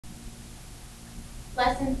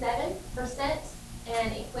Lesson 7, percent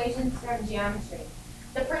and equations from geometry.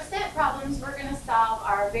 The percent problems we're going to solve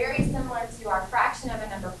are very similar to our fraction of a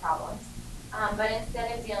number problems, but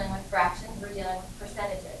instead of dealing with fractions, we're dealing with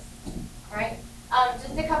percentages. All right.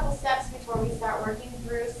 Just a couple steps before we start working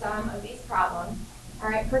through some of these problems. All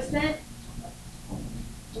right, percent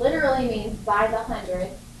literally means by the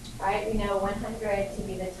hundred. Right? We know 100 to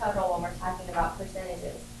be the total when we're talking about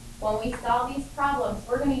percentages. When we solve these problems,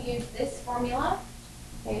 we're going to use this formula.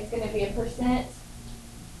 Okay, it's going to be a percent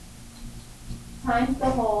times the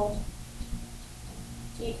whole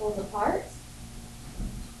equals a part.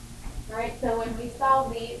 All right, so when we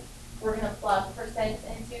solve these, we're going to plug percent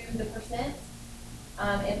into the percent.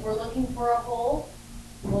 If we're looking for a whole,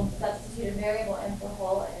 we'll substitute a variable in for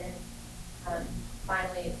whole, and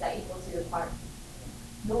finally it's that equal to the part.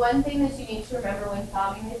 The one thing that you need to remember when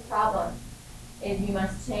solving these problems is you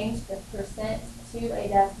must change the percent to a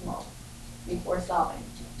decimal before solving.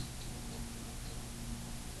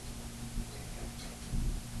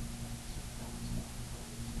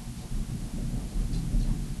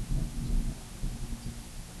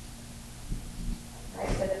 All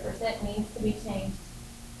right, so the percent needs to be changed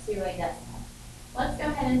to a decimal. Let's go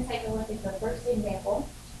ahead and take a look at the first example.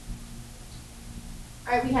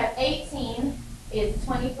 All right, we have 18 is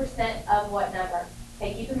 20% of what number?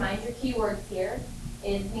 Okay, keep in mind your keywords here.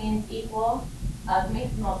 Is means equal, of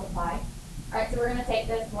means multiply. All right, so we're going to take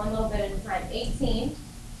this one little bit at a time. 18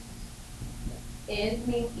 is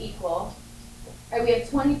means equal. All right, we have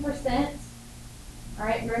 20%. All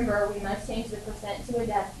right, remember we must change the percent to a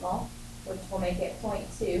decimal, which will make it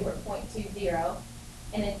 0.2 or 0.20.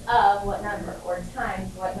 And it's of what number, or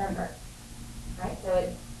times what number? All right, so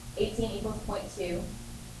it's 18 equals 0.2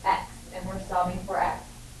 x, and we're solving for x.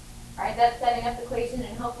 All right, that's setting up the equation,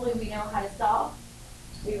 and hopefully we know how to solve.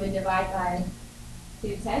 We would divide by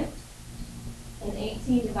 2/10, and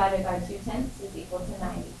 18 divided by 2/10 is equal to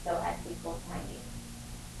 90, so x equals 90.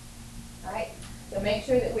 All right, so make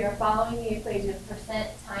sure that we are following the equation percent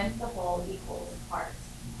times the whole equals part.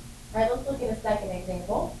 All right, let's look at a second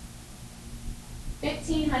example.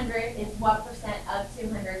 1,500 is what percent of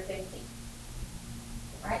 250?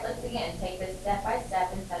 All right, let's again take this step by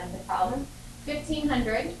step and set up the problem.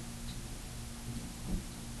 1,500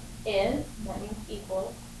 is, that means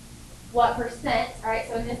equals, what percent? All right,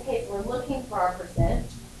 so in this case, we're looking for our percent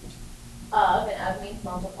of, and of means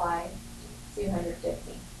multiply,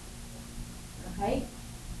 250. Okay?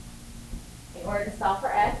 In order to solve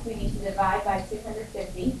for x, we need to divide by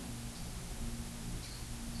 250.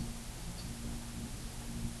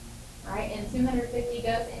 All right, and 250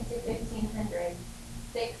 goes into 1,500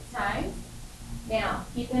 6 times. Now,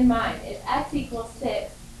 keep in mind, if x equals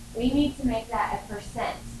 6, we need to make that a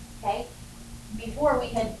percent, okay? Before I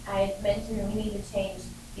had mentioned we need to change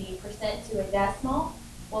the percent to a decimal.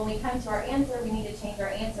 When we come to our answer, we need to change our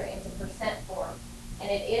answer into percent form.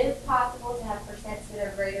 And it is possible to have percents that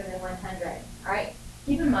are greater than 100, all right?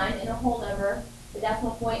 Keep in mind, in a whole number, the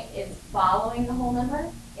decimal point is following the whole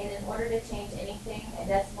number, and in order to change anything, a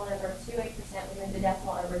decimal number to a percent, we move the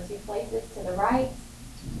decimal over 2 places to the right.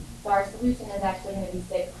 So our solution is actually going to be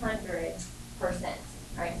 600%.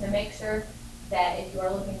 All right, so make sure that if you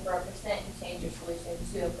are looking for a percent, you change your solution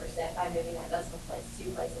to a percent by moving that decimal place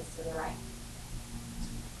 2 places to the right.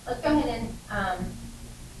 Let's go ahead and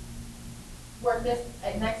work this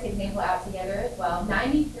next example out together as well.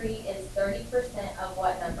 93 is 30% of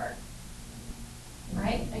what number? All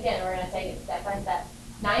right, again, we're going to take it step by step.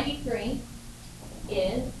 93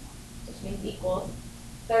 is, which means equals,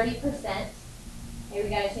 30%. Okay, we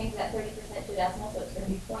got to change that 30% to decimal, so it's going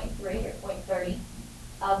to be 0.3 or 0.30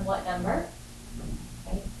 of what number?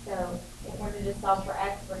 Okay, so in order to solve for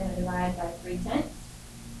x, we're going to divide by 3/10.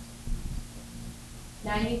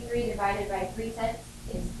 93 divided by 3/10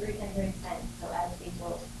 is 310, so x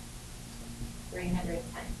equals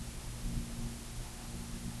 310.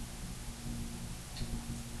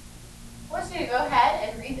 I want you to go ahead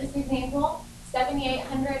and read this example.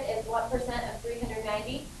 7,800 is what percent of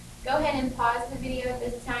 390? Go ahead and pause the video at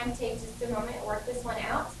this time, take just a moment, work this one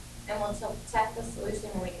out, and we'll check the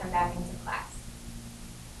solution when we come back into class.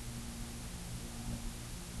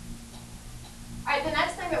 All right, the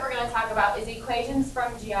next thing that we're going to talk about is equations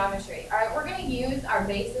from geometry. All right, we're going to use our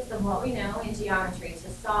basis of what we know in geometry to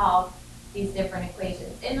solve these different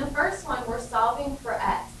equations. In the first one, we're solving for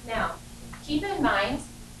x. Now, keep in mind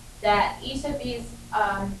that each of these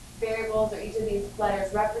variables or each of these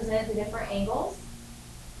letters represent the different angles.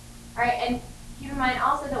 All right, and keep in mind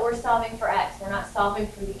also that we're solving for x. We're not solving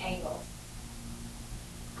for the angles.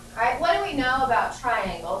 All right, what do we know about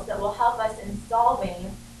triangles that will help us in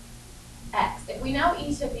solving x? If we know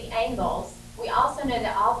each of the angles, We also know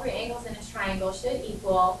that all three angles in a triangle should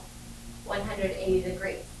equal 180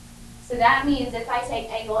 degrees. So that means if I take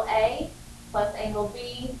angle A plus angle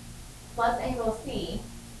B plus angle C,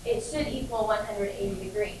 it should equal 180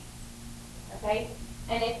 degrees. Okay?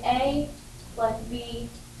 And if A plus B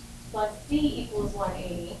plus C equals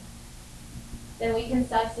 180, then we can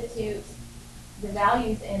substitute the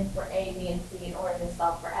values in for A, B, and C in order to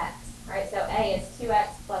solve for x. All right, so A is 2x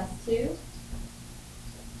plus 2,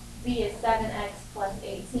 B is 7x plus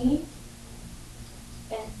 18,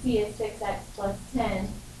 and C is 6x plus 10,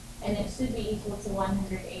 and it should be equal to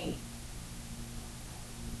 180.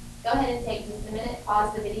 Go ahead and take just a minute,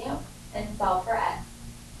 pause the video, and solve for x.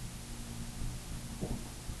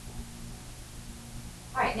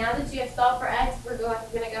 All right, now that you have solved for x, we're going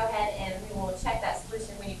to go ahead and we will check that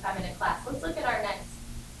solution when you come into class. Let's look at our next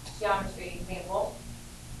geometry example.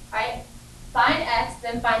 All right, find x,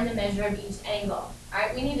 then find the measure of each angle. All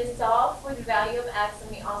right, we need to solve for the value of x,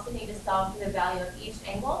 and we also need to solve for the value of each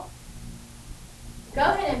angle. Go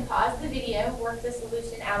ahead and pause the video, work the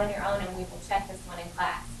solution out on your own, and we will check this one in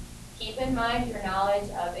class. Keep in mind your knowledge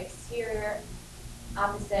of exterior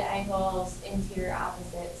opposite angles, interior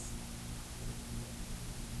opposites.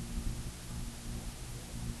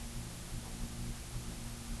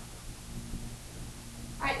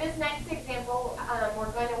 All right, this next example,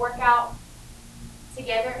 we're going to work out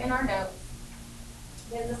together in our notes,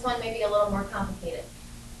 because this one may be a little more complicated.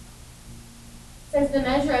 It says the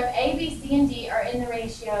measure of A, B, C, and D are in the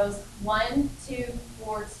ratios 1, 2,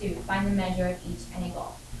 4, 2. Find the measure of each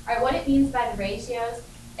angle. All right, what it means by the ratios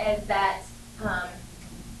is that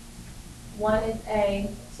 1 is A,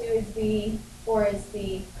 2 is B, 4 is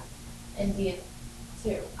C, and D is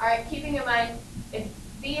 2. All right, keeping in mind, if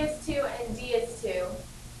B is 2 and D is 2,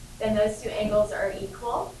 then those two angles are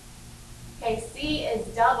equal. Okay, C is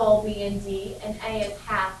double B and D, and A is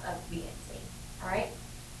half of B and C. All right?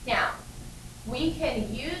 Now, we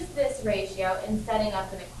can use this ratio in setting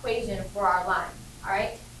up an equation for our line. All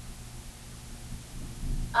right?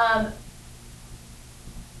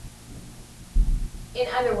 In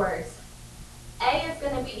other words, A is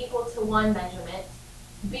going to be equal to 1 measurement.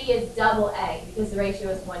 B is double A because the ratio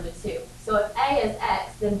is 1 to 2. So if A is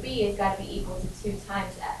x, then B has got to be equal to 2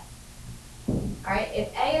 times x. All right,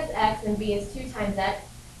 if A is x and B is 2 times x,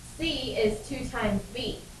 C is 2 times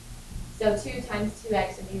B. So 2 times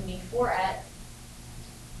 2x would give me 4x,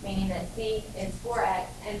 meaning that C is 4x,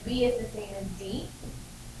 and B is the same as D.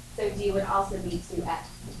 So D would also be 2x.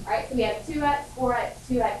 All right, so we have 2x, 4x,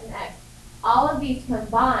 2x, and x. All of these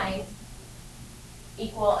combined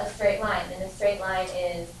equal a straight line, and a straight line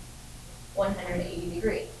is 180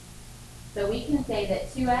 degrees. So we can say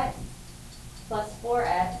that 2x plus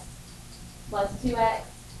 4x plus 2x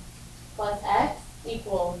plus x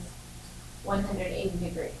equals 180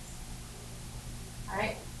 degrees. All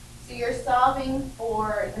right, so you're solving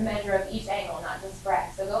for the measure of each angle, not just for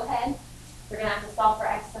x. So go ahead, we're going to have to solve for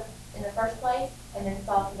x in the first place, and then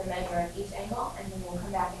solve for the measure of each angle, and then we'll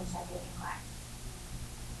come back and check it in class.